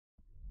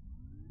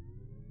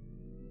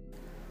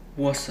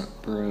What's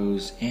up,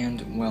 bros,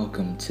 and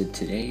welcome to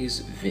today's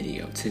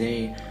video.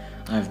 Today,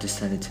 I've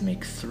decided to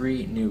make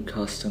 3 new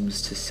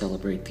customs to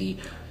celebrate the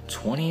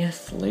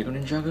 20th LEGO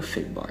Ninjago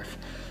Figbarf,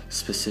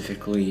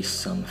 specifically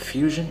some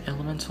Fusion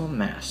Elemental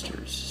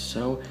Masters.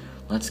 So,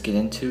 let's get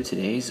into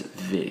today's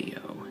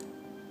video.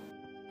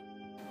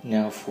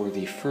 Now, for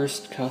the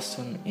first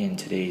custom in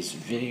today's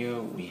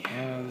video, we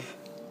have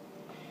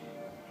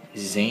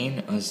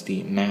Zane as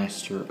the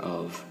Master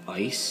of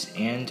Ice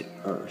and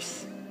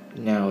Earth.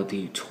 Now,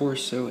 the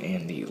torso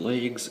and the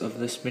legs of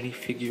this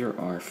minifigure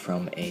are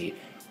from a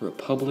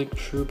Republic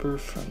Trooper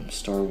from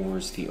Star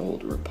Wars The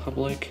Old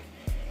Republic.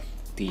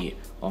 The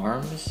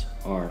arms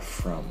are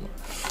from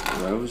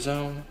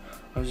Frozone,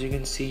 as you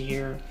can see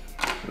here,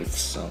 with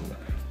some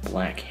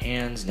black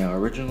hands. Now,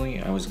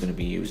 originally I was going to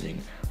be using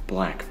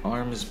black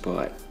arms,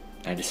 but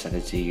I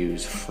decided to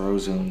use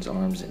Frozone's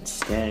arms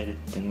instead.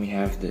 Then we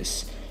have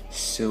this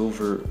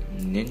silver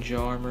ninja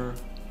armor,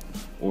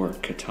 or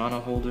katana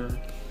holder.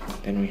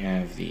 Then we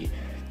have the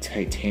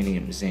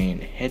titanium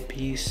Zane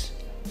headpiece,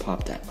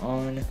 pop that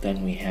on.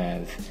 Then we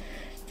have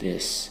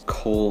this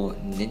coal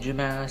ninja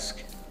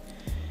mask.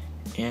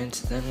 And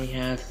then we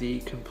have the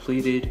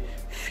completed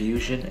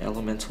Fusion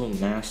Elemental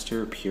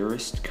Master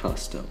Purist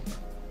Custom.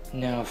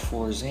 Now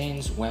for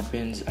Zane's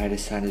weapons, I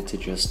decided to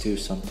just do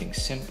something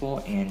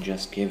simple and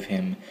just give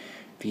him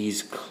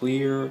these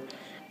clear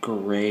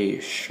gray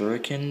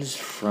shurikens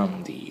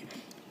from the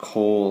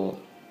coal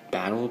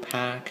battle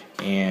pack,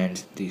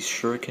 and these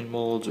shuriken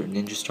molds or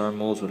ninja star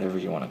molds, whatever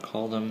you want to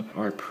call them,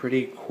 are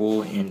pretty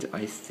cool, and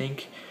I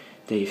think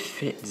they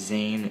fit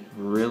Zane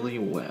really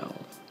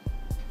well.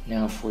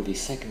 Now for the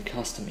second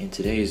custom in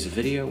today's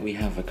video, we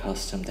have a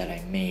custom that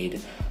I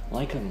made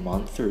like a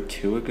month or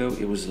 2 ago.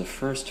 It was the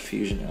first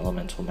Fusion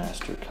Elemental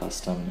Master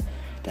custom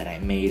that I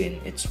made,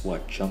 and it's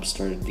what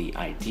jump-started the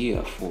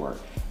idea for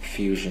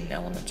Fusion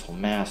Elemental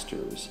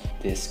Masters.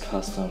 This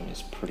custom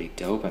is pretty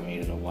dope. I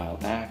made it a while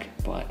back,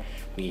 but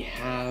we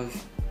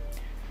have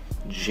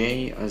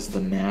Jay as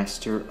the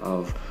Master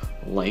of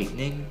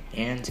Lightning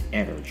and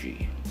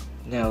Energy.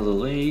 Now the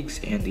legs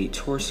and the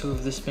torso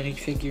of this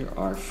minifigure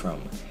are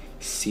from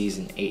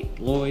Season 8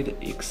 Lloyd,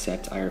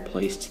 except I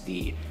replaced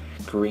the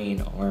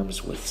green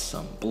arms with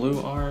some blue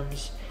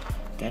arms.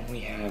 Then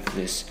we have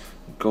this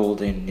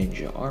golden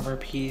ninja armor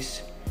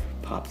piece,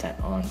 pop that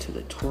onto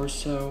the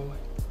torso.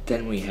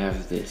 Then we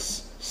have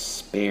this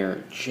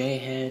spare J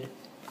head,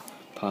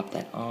 pop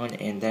that on,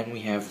 and then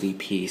we have the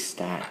piece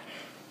that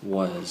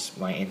was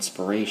my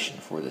inspiration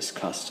for this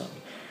custom.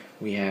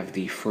 We have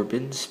the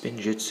Forbidden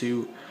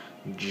Spinjitzu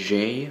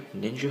J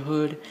ninja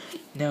hood.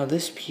 Now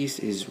this piece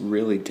is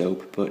really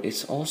dope, but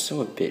it's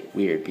also a bit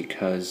weird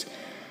because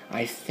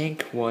I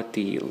think what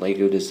the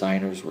LEGO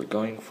designers were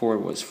going for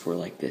was for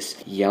like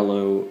this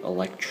yellow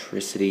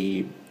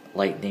electricity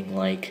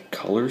lightning-like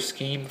color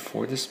scheme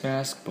for this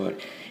mask, but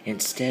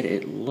instead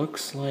it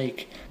looks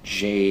like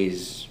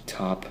Jay's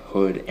top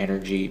hood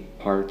energy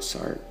parts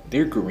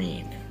they're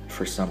green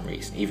for some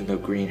reason, even though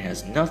green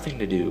has nothing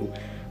to do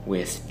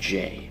with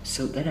Jay.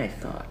 So then I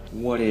thought,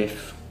 what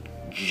if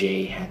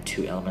Jay had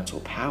 2 elemental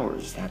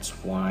powers? That's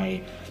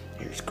why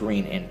there's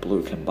green and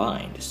blue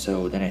combined.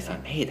 So then I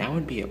thought, hey, that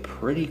would be a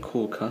pretty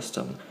cool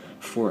custom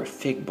for a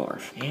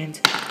Figbarf, and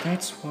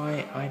that's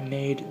why I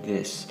made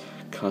this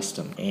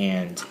custom.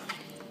 And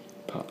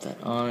pop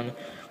that on.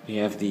 We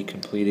have the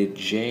completed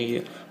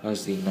Jay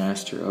as the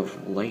Master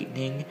of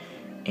Lightning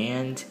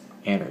and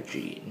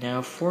Energy.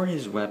 Now for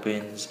his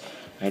weapons,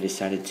 I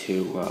decided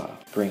to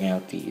bring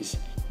out these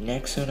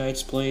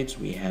Nexonite's blades.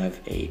 We have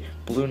a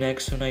blue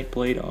Nexonite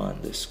blade on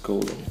this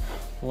golden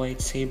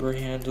lightsaber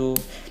handle.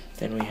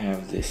 Then we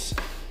have this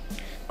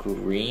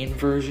green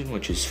version,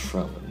 which is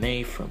from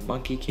May from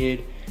Monkey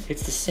Kid.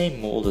 It's the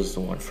same mold as the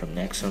one from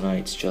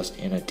Nexonites, just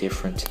in a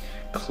different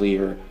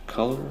clear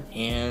color.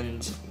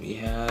 And we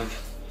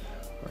have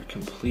our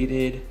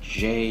completed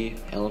J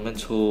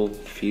Elemental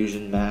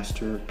Fusion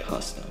Master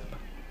custom.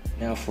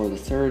 Now for the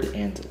third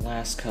and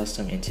last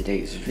custom in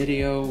today's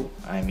video,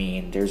 I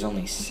mean, there's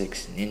only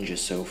 6 ninjas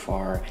so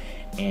far,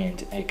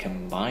 and I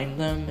combined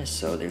them,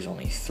 so there's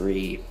only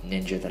 3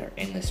 ninja that are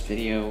in this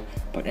video.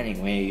 But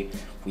anyway,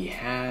 we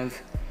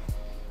have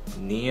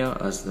Nia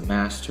as the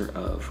Master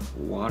of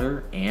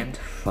Water and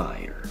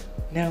Fire.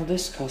 Now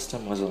this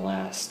custom was a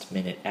last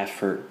minute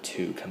effort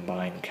to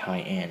combine Kai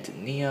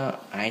and Nia.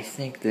 I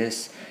think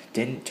this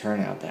didn't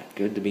turn out that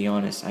good, to be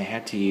honest. I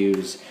had to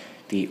use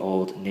the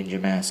old Ninja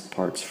Mask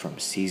parts from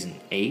Season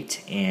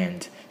 8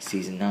 and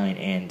Season 9,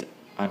 and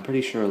I'm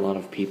pretty sure a lot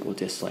of people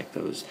dislike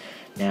those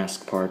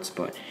mask parts.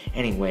 But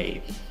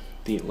anyway,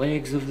 the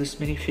legs of this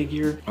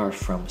minifigure are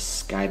from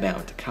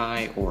Skybound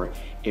Kai, or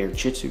Air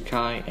Jitsu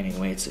Kai.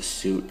 Anyway, it's a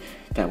suit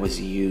that was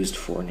used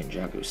for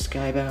Ninjago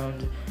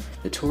Skybound.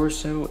 The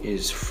torso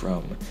is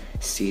from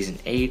Season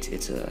 8.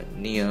 It's a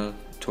Nia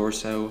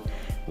torso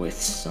with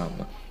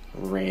some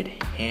red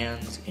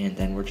hands, and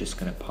then we're just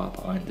gonna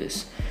pop on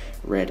this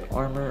red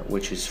armor,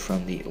 which is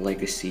from the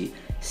Legacy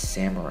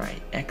Samurai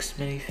X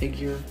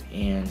minifigure.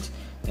 And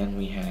Then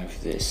we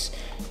have this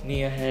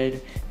Nia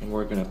head, and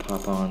we're gonna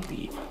pop on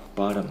the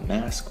bottom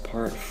mask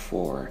part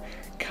for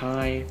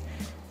Kai,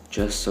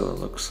 just so it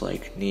looks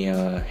like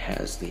Nia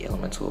has the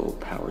elemental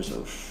powers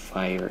of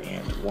fire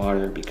and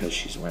water because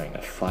she's wearing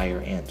a fire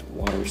and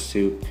water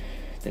suit.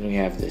 Then we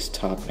have this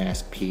top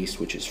mask piece,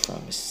 which is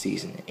from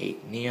Season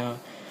 8 Nia.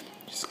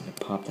 Just gonna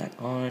pop that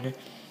on.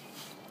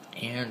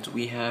 And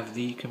we have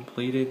the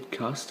completed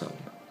custom.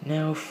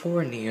 Now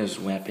for Nia's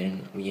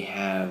weapon, we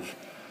have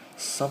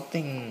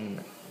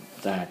something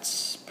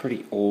that's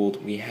pretty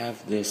old. We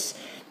have this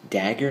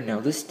dagger. Now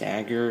this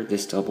dagger,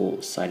 this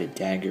double-sided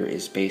dagger,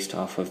 is based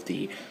off of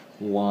the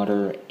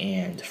water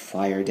and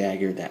fire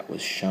dagger that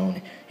was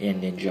shown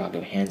in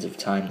Ninjago Hands of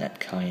Time that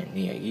Kai and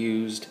Nia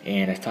used,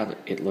 and I thought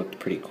it looked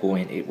pretty cool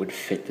and it would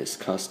fit this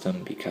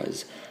custom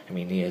because, I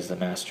mean, Nia is the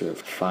master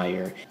of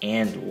fire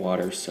and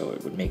water, so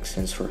it would make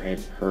sense for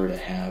her to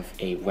have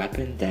a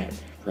weapon that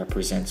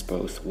represents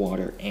both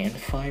water and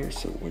fire,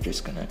 so we're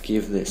just gonna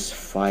give this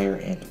fire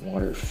and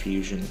water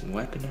fusion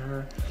weapon to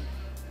her.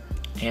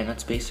 And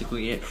that's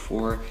basically it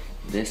for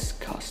this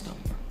custom.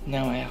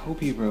 Now I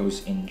hope you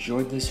bros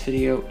enjoyed this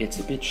video. It's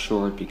a bit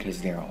short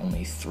because there are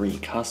only 3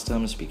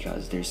 customs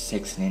because there's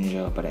 6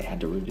 ninja, but I had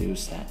to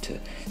reduce that to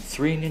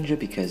 3 ninja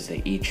because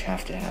they each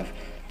have to have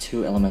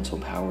 2 elemental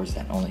powers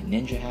that only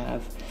ninja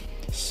have.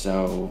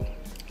 So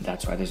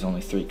that's why there's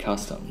only 3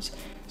 customs.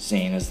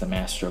 Zane is the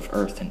master of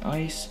earth and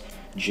ice,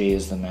 Jay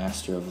is the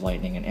master of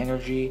lightning and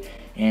energy,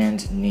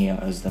 and Nia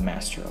is the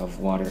master of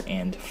water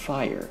and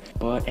fire.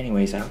 But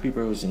anyways, I hope you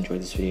bros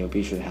enjoyed this video.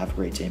 Be sure to have a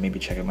great day. Maybe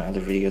check out my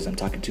other videos. I'm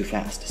talking too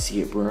fast. See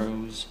you,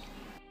 bros.